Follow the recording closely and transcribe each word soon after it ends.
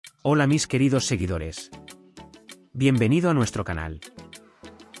Hola mis queridos seguidores. Bienvenido a nuestro canal.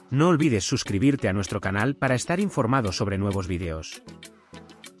 No olvides suscribirte a nuestro canal para estar informado sobre nuevos vídeos.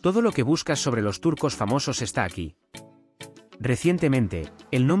 Todo lo que buscas sobre los turcos famosos está aquí. Recientemente,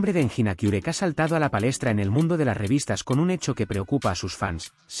 el nombre de Engin Akyürek ha saltado a la palestra en el mundo de las revistas con un hecho que preocupa a sus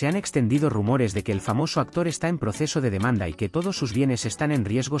fans. Se han extendido rumores de que el famoso actor está en proceso de demanda y que todos sus bienes están en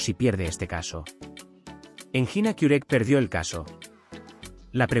riesgo si pierde este caso. Engin Akyürek perdió el caso.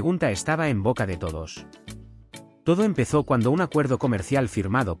 La pregunta estaba en boca de todos. Todo empezó cuando un acuerdo comercial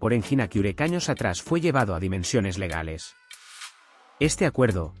firmado por Engin Akyürek años atrás fue llevado a dimensiones legales. Este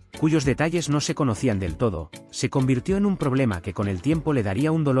acuerdo, cuyos detalles no se conocían del todo, se convirtió en un problema que con el tiempo le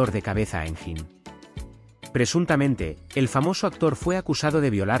daría un dolor de cabeza a Engin. Presuntamente, el famoso actor fue acusado de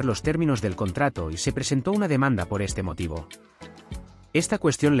violar los términos del contrato y se presentó una demanda por este motivo. Esta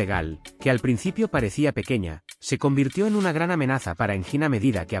cuestión legal, que al principio parecía pequeña, se convirtió en una gran amenaza para Engin a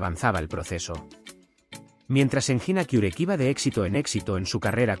medida que avanzaba el proceso. Mientras Engin Akyürek iba de éxito en su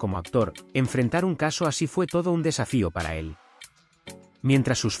carrera como actor, enfrentar un caso así fue todo un desafío para él.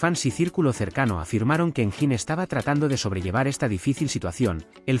 Mientras sus fans y círculo cercano afirmaron que Engin estaba tratando de sobrellevar esta difícil situación,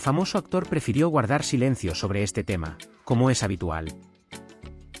 el famoso actor prefirió guardar silencio sobre este tema, como es habitual.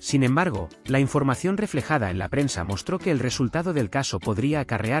 Sin embargo, la información reflejada en la prensa mostró que el resultado del caso podría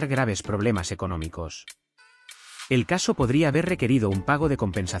acarrear graves problemas económicos. El caso podría haber requerido un pago de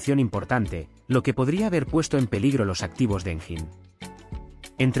compensación importante, lo que podría haber puesto en peligro los activos de Engin.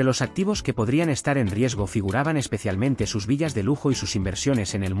 Entre los activos que podrían estar en riesgo figuraban especialmente sus villas de lujo y sus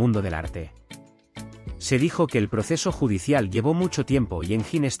inversiones en el mundo del arte. Se dijo que el proceso judicial llevó mucho tiempo y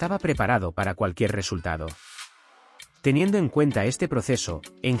Engin estaba preparado para cualquier resultado. Teniendo en cuenta este proceso,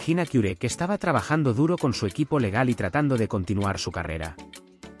 Engin Akyürek estaba trabajando duro con su equipo legal y tratando de continuar su carrera.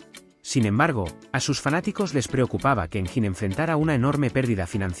 Sin embargo, a sus fanáticos les preocupaba que Engin enfrentara una enorme pérdida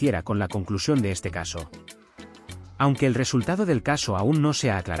financiera con la conclusión de este caso. Aunque el resultado del caso aún no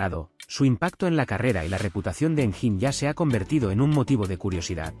se ha aclarado, su impacto en la carrera y la reputación de Engin ya se ha convertido en un motivo de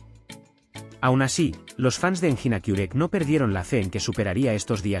curiosidad. Aún así, los fans de Engin Akyürek no perdieron la fe en que superaría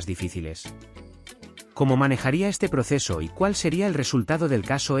estos días difíciles. ¿Cómo manejaría este proceso y cuál sería el resultado del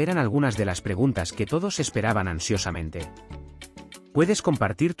caso? Eran algunas de las preguntas que todos esperaban ansiosamente. Puedes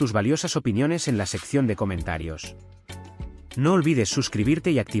compartir tus valiosas opiniones en la sección de comentarios. No olvides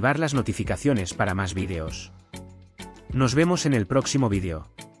suscribirte y activar las notificaciones para más vídeos. Nos vemos en el próximo vídeo.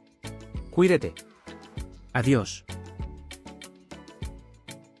 Cuídate. Adiós.